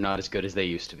preamps are not as good as they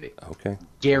used to be. Okay.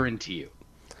 Guarantee you.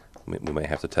 We may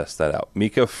have to test that out.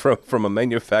 Mika, from a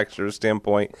manufacturer's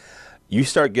standpoint, you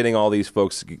start getting all these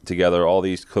folks together, all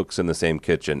these cooks in the same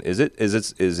kitchen. Is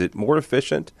it more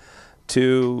efficient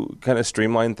to kind of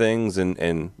streamline things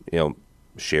and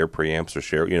share preamps or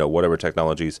share whatever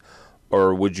technologies,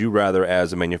 or would you rather,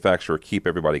 as a manufacturer, keep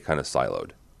everybody kind of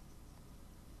siloed?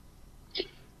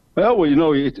 Well,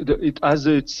 it has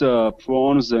its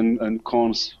pros and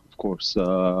cons, of course.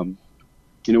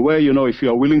 In a way, if you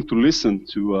are willing to listen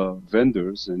to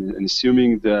vendors and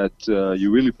assuming that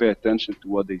you really pay attention to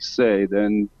what they say,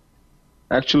 then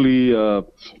actually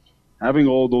having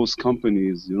all those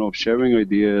companies, sharing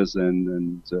ideas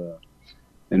and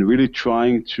really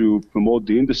trying to promote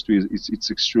the industry, it's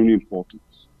extremely important.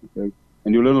 Okay,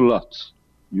 and you learn a lot.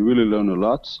 You really learn a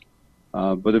lot.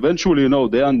 But eventually,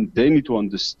 they need to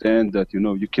understand that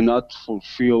you cannot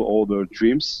fulfill all their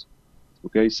dreams.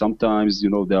 Okay, sometimes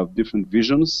they have different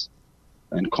visions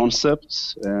and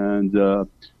concepts, and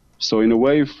so in a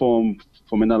way, from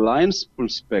an alliance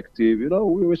perspective,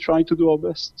 we're trying to do our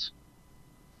best.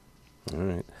 All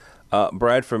right,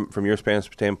 Brad, from your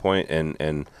standpoint,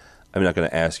 and I'm not going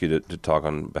to ask you to talk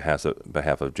on behalf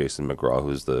of Jason McGraw,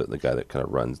 who's the guy that kind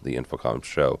of runs the Infocom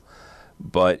show,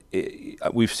 but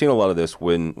we've seen a lot of this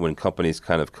when companies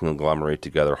kind of conglomerate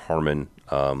together. Harman,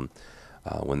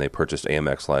 when they purchased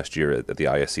AMX last year at the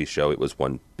ISC show, it was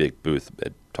one big booth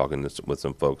talking with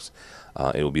some folks.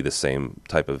 It will be the same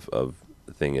type of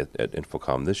thing at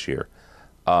Infocom this year.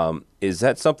 Is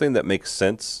that something that makes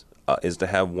sense? Is to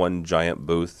have one giant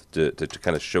booth to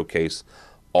kind of showcase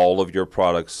all of your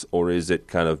products, or is it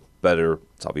kind of better?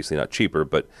 It's obviously not cheaper,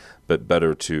 but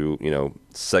better to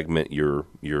segment your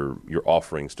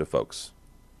offerings to folks.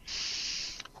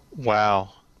 Wow,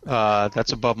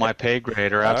 that's above my pay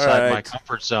grade or outside my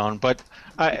comfort zone. But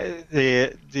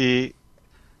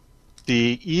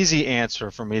the easy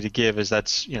answer for me to give is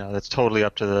that's totally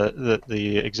up to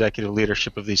the executive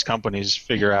leadership of these companies to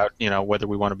figure out whether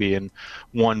we want to be in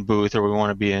one booth or we want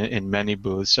to be in many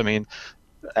booths. I mean,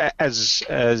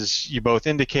 as you both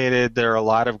indicated, there are a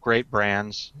lot of great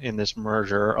brands in this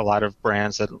merger, a lot of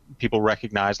brands that people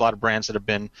recognize, a lot of brands that have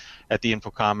been at the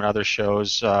Infocom and other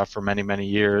shows for many, many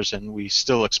years, and we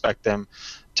still expect them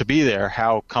to be there.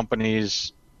 How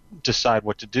companies decide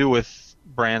what to do with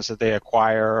brands that they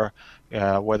acquire,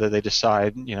 whether they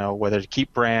decide, whether to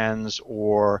keep brands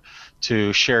or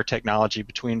to share technology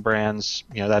between brands,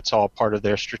 that's all part of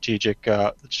their strategic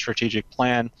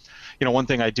plan. One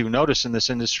thing I do notice in this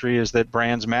industry is that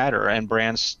brands matter and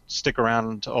brands stick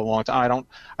around a long time.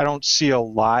 I don't see a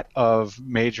lot of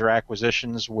major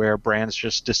acquisitions where brands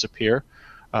just disappear.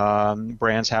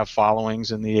 Brands have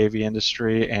followings in the AV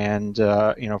industry, and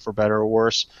for better or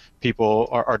worse, people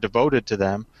are devoted to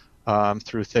them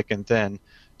through thick and thin.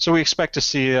 So we expect to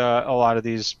see a lot of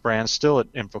these brands still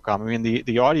at Infocom. I mean,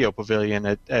 the audio pavilion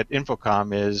at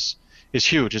Infocom is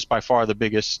huge. It's by far the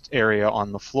biggest area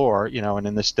on the floor, and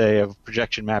in this day of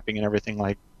projection mapping and everything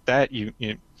like that, you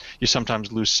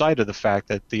sometimes lose sight of the fact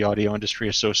that the audio industry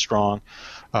is so strong.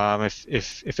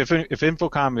 If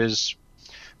Infocom is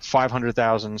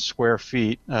 500,000 square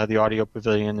feet, the audio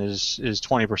pavilion is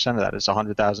 20% of that. It's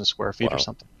 100,000 square feet or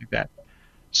something like that.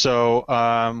 So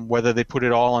whether they put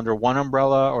it all under one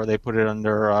umbrella or they put it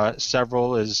under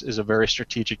several is a very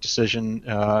strategic decision.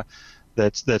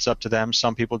 That's up to them.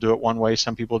 Some people do it one way,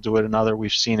 some people do it another.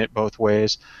 We've seen it both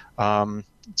ways.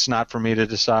 It's not for me to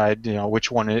decide,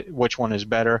 which one is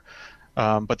better.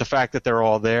 But the fact that they're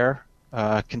all there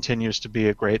continues to be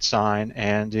a great sign,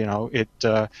 and it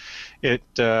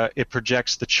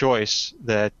projects the choice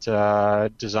that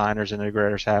designers and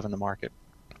integrators have in the market.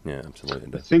 Yeah,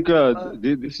 absolutely. I think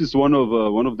this is one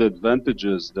of the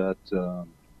advantages that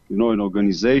an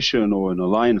organization or an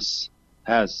alliance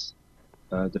has.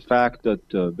 The fact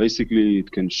that basically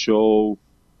it can show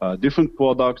different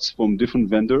products from different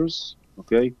vendors.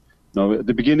 Okay. Now at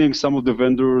the beginning, some of the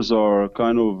vendors are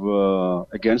kind of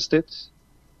against it.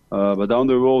 But down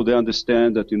the road, they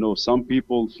understand that, some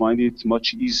people find it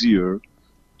much easier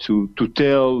to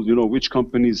tell, which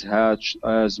companies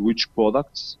has which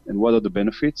products and what are the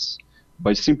benefits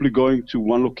by simply going to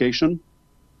one location,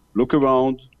 look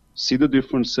around, see the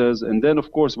differences, and then,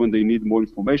 of course, when they need more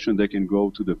information, they can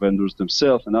go to the vendors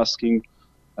themselves and asking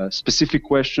a specific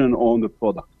question on the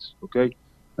product, okay?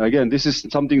 Again, this is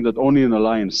something that only an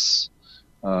alliance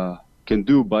can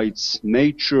do by its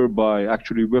nature, by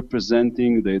actually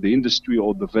representing the industry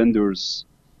or the vendors'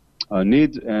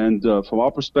 need. And from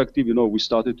our perspective, we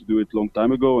started to do it a long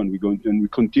time ago, and we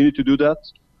continue to do that,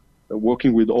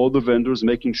 working with all the vendors,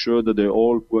 making sure that they're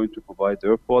all going to provide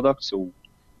their products. So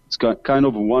it's kind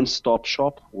of a one-stop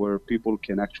shop where people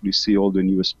can actually see all the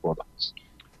newest products.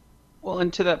 Well,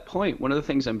 and to that point, one of the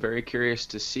things I'm very curious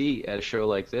to see at a show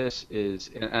like this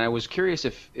is, and I was curious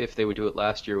if they would do it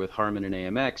last year with Harman and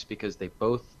AMX, because they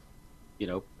both,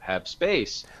 have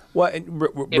space. Well,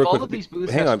 if all of these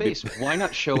booths have space, why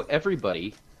not show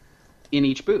everybody in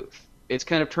each booth? It's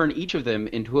kind of turn each of them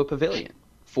into a pavilion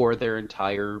for their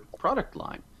entire product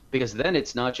line, because then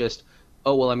it's not just,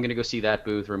 oh, well, I'm going to go see that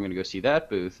booth or I'm going to go see that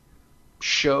booth.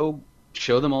 Show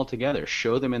them all together.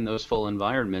 Show them in those full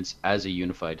environments as a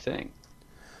unified thing.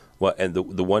 Well, and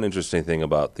the one interesting thing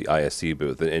about the ISC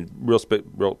booth, and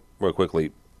real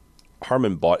quickly,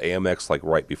 Harman bought AMX like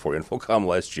right before InfoComm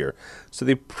last year, so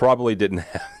they probably didn't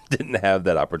have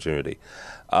that opportunity.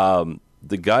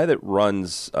 The guy that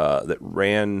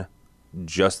ran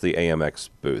just the AMX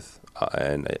booth,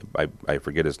 and I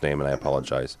forget his name, and I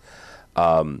apologize,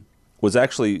 was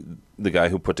actually the guy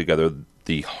who put together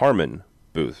the Harman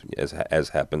booth, as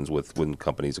happens when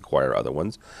companies acquire other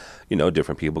ones.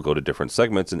 Different people go to different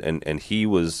segments, and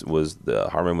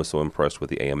Harman was so impressed with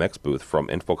the AMX booth from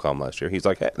InfoComm last year. He's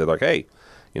like, they're like, hey,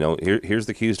 here's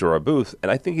the keys to our booth, and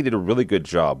I think he did a really good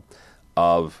job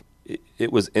of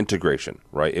it was integration,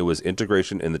 right? It was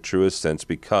integration in the truest sense,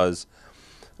 because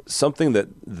something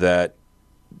that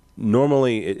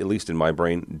normally, at least in my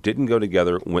brain, didn't go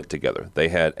together, went together. They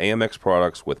had AMX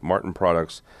products with Martin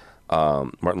products,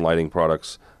 Martin Lighting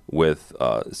products, with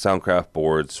Soundcraft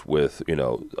boards, with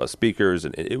speakers,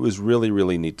 and it was really,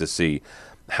 really neat to see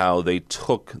how they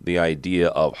took the idea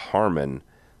of Harman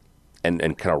and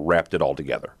kind of wrapped it all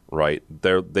together. Right?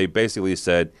 They basically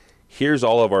said, "Here's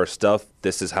all of our stuff.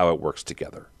 This is how it works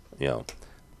together."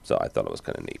 So I thought it was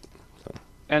kind of neat. So.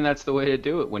 And that's the way to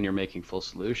do it when you're making full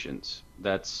solutions.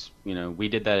 That's we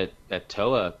did that at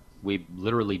TOA. We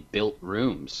literally built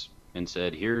rooms and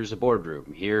said, here's a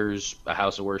boardroom, here's a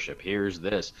house of worship, here's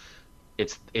this.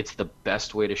 It's the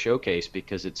best way to showcase,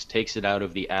 because it takes it out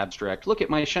of the abstract, look at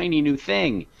my shiny new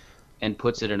thing, and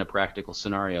puts it in a practical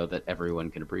scenario that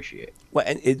everyone can appreciate. Well,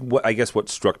 and I guess what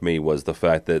struck me was the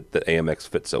fact that AMX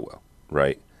fit so well,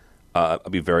 right? I'll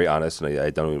be very honest, and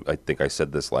I think I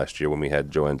said this last year when we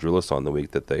had Joanne Drulis on the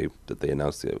week that they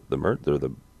announced the merger,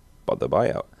 the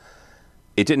buyout.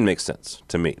 It didn't make sense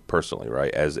to me personally,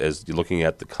 right? As you're looking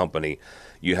at the company,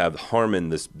 you have Harman,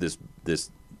 this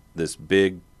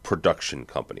big production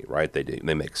company, right? They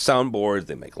make soundboards,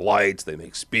 they make lights, they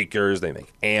make speakers, they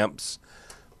make amps,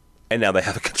 and now they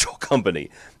have a control company.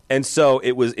 And so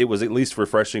it was at least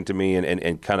refreshing to me,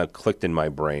 and kind of clicked in my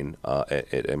brain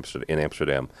in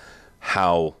Amsterdam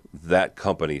how that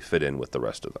company fit in with the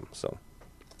rest of them. So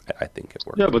I think it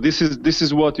worked. Yeah, but this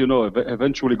is what,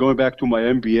 eventually, going back to my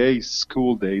MBA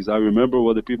school days, I remember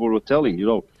what the people were telling,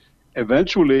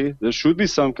 eventually there should be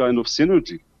some kind of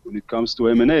synergy when it comes to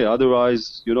M&A.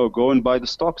 Otherwise, go and buy the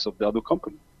stocks of the other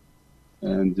company.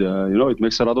 And, it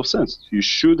makes a lot of sense. You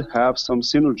should have some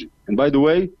synergy. And by the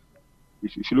way,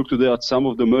 if you look today at some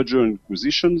of the merger and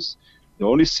acquisitions, the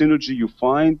only synergy you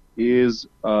find is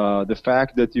the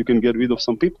fact that you can get rid of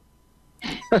some people.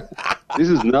 This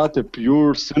is not a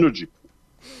pure synergy.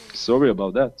 Sorry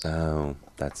about that. Oh,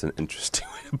 that's an interesting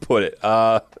way to put it.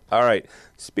 All right.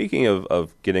 Speaking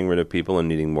of getting rid of people and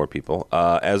needing more people,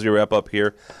 as we wrap up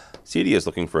here, CD is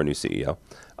looking for a new CEO.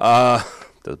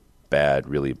 The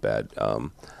really bad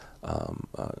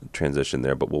transition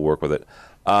there, but we'll work with it.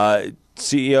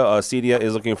 CEDIA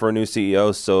is looking for a new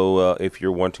CEO. So if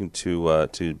you're wanting to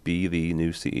be the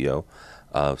new CEO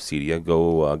of CEDIA,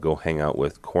 go hang out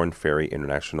with Korn Ferry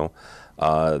International.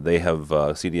 They have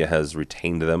CEDIA has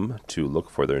retained them to look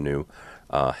for their new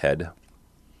head.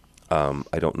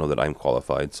 I don't know that I'm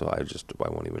qualified, so I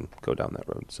won't even go down that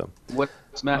road. So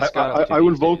what's Matt Scott up to I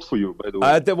will these vote days? for you, by the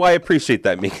way. Well, I appreciate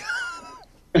that, Mika.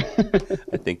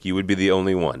 I think you would be the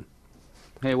only one.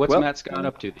 Hey, what's Matt Scott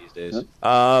up to these days?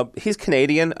 He's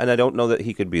Canadian, and I don't know that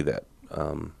he could be that.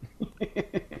 I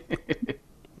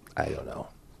don't know.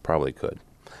 Probably could.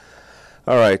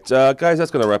 All right, guys,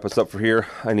 that's going to wrap us up for here.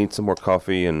 I need some more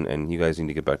coffee, and you guys need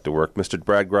to get back to work. Mr.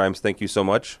 Brad Grimes, thank you so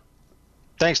much.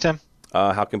 Thanks, Tim.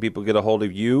 How can people get a hold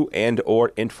of you and or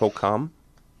Infocom?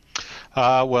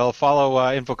 Well, follow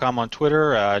Infocom on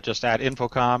Twitter, just at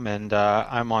Infocom, and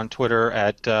I'm on Twitter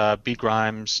at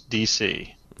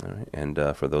bgrimesdc. All right, and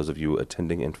for those of you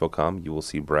attending Infocom, you will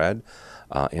see Brad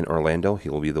in Orlando. He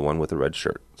will be the one with the red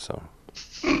shirt, so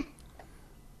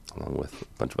along with a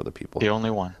bunch of other people. The only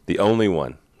one. The only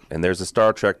one. And there's a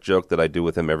Star Trek joke that I do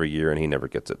with him every year, and he never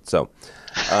gets it. So,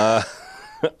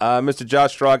 Mr.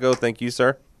 Josh Strago, thank you,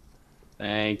 sir.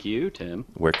 Thank you, Tim.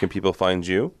 Where can people find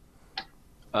you?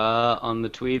 On the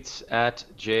tweets at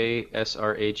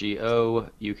JSRAGO.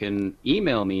 You can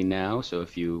email me now, so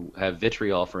if you have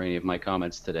vitriol for any of my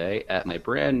comments today, at my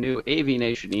brand new AV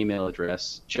Nation email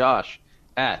address,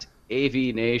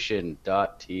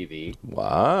 josh@avnation.tv.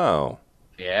 Wow.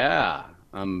 Yeah,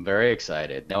 I'm very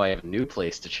excited. Now I have a new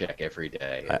place to check every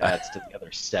day. It adds to the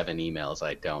other 7 emails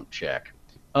I don't check.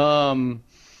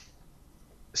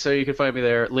 So you can find me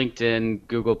there, LinkedIn,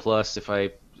 Google+, if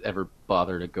I ever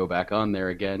bother to go back on there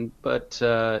again. But,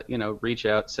 reach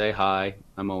out, say hi.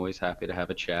 I'm always happy to have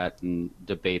a chat and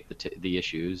debate the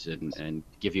issues and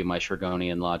give you my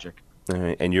Shergonian logic. All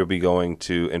right, and you'll be going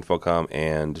to Infocom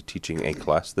and teaching a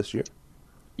class this year?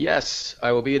 Yes,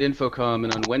 I will be at Infocom,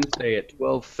 and on Wednesday at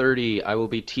 12:30, I will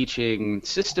be teaching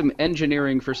system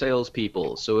engineering for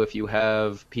salespeople. So if you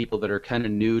have people that are kind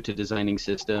of new to designing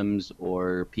systems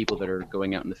or people that are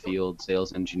going out in the field,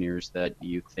 sales engineers that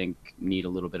you think need a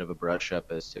little bit of a brush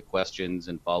up as to questions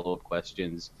and follow-up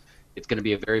questions, it's going to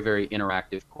be a very, very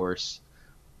interactive course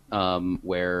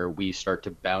where we start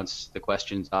to bounce the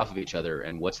questions off of each other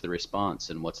and what's the response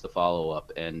and what's the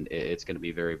follow-up, and it's going to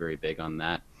be very, very big on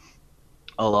that.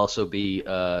 I'll also be,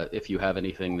 if you have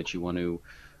anything that you want to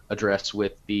address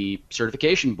with the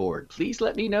certification board, please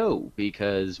let me know,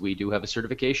 because we do have a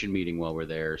certification meeting while we're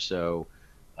there. So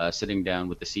sitting down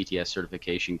with the CTS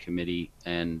certification committee,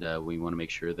 and we want to make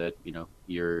sure that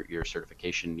your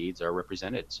certification needs are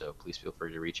represented. So please feel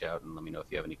free to reach out and let me know if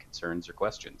you have any concerns or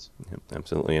questions. Yep,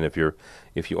 absolutely. And if you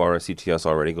are a CTS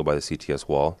already, go by the CTS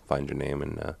wall, find your name,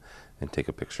 and take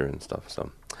a picture and stuff.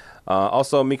 So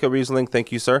also, Mika Riesling,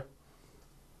 thank you, sir.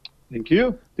 Thank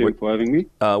you, Tim, for having me.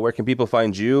 Where can people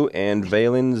find you and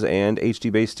Valens and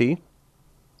HD Base T?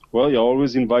 Well, you're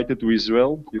always invited to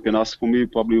Israel. You can ask for me.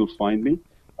 Probably you'll find me.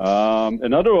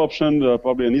 Another option,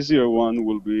 probably an easier one,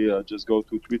 will be just go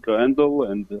to Twitter handle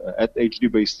and at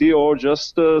HDBaseT, or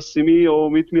just see me or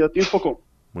meet me at Infocom.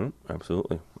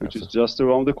 Absolutely. Which is just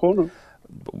around the corner.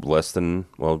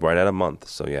 Right at a month.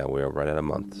 So yeah, we are right at a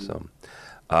month. So.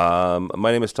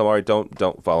 My name is Tamari.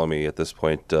 Don't follow me at this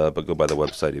point, but go by the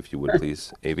website if you would,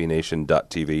 please.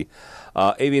 avnation.tv.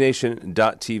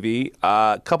 avnation.tv.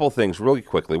 A couple things really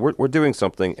quickly. We're doing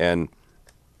something, and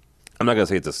I'm not going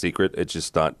to say it's a secret. It's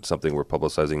just not something we're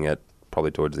publicizing yet,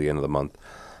 probably towards the end of the month.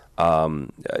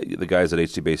 The guys at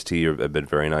HD Base T have been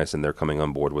very nice, and they're coming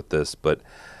on board with this. But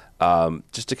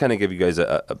just to kind of give you guys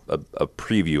a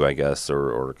preview, I guess,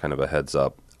 or kind of a heads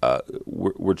up,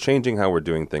 we're changing how we're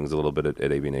doing things a little bit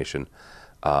at AV Nation.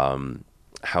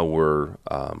 How we're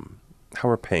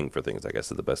paying for things, I guess,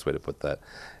 is the best way to put that.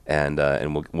 And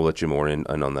we'll let you more in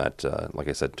on that, like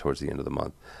I said, towards the end of the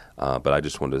month. But I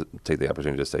just wanted to take the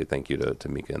opportunity to say thank you to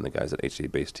Mika and the guys at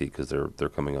HD Base T, because they're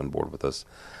coming on board with us.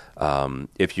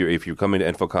 If you're coming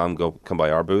to Infocom, come by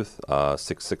our booth,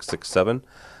 6667.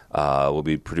 We'll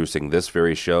be producing this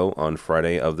very show on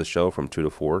Friday of the show from 2 to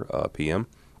 4 p.m.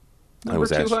 Number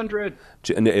 200.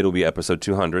 And it'll be episode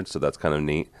 200, so that's kind of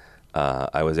neat.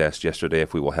 I was asked yesterday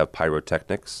if we will have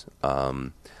pyrotechnics.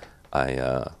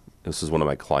 This is one of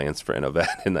my clients for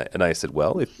Innovat, and I said,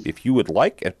 well, if you would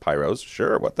like at pyros,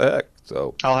 sure, what the heck.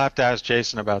 So I'll have to ask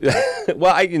Jason about that.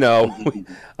 Well,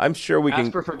 I'm sure we can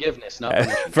ask for forgiveness, not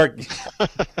permission.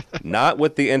 Not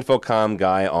with the Infocom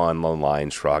guy on the line,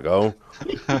 Strago.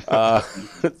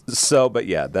 But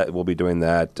yeah, that we'll be doing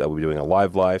that. We'll be doing a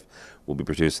live. We'll be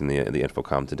producing the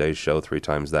Infocom Today show 3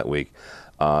 times that week.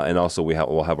 And also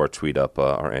we'll have our tweet up,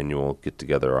 our annual get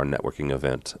together, our networking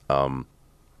event.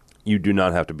 You do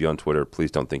not have to be on Twitter.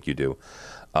 Please don't think you do.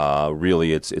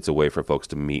 Really, it's a way for folks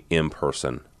to meet in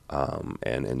person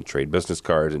and trade business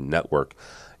cards and network.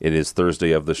 It is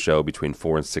Thursday of the show between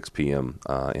 4 and 6 p.m.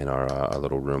 In our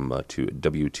little room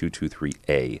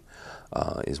W223A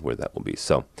is where that will be.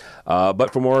 So,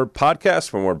 but for more podcasts,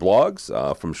 for more blogs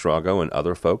from Shrago and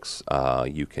other folks,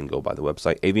 you can go by the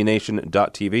website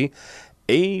avnation.tv.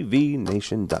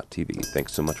 avnation.tv.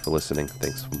 Thanks so much for listening.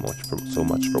 Thanks so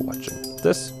much for watching.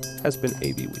 This has been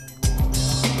AV Week.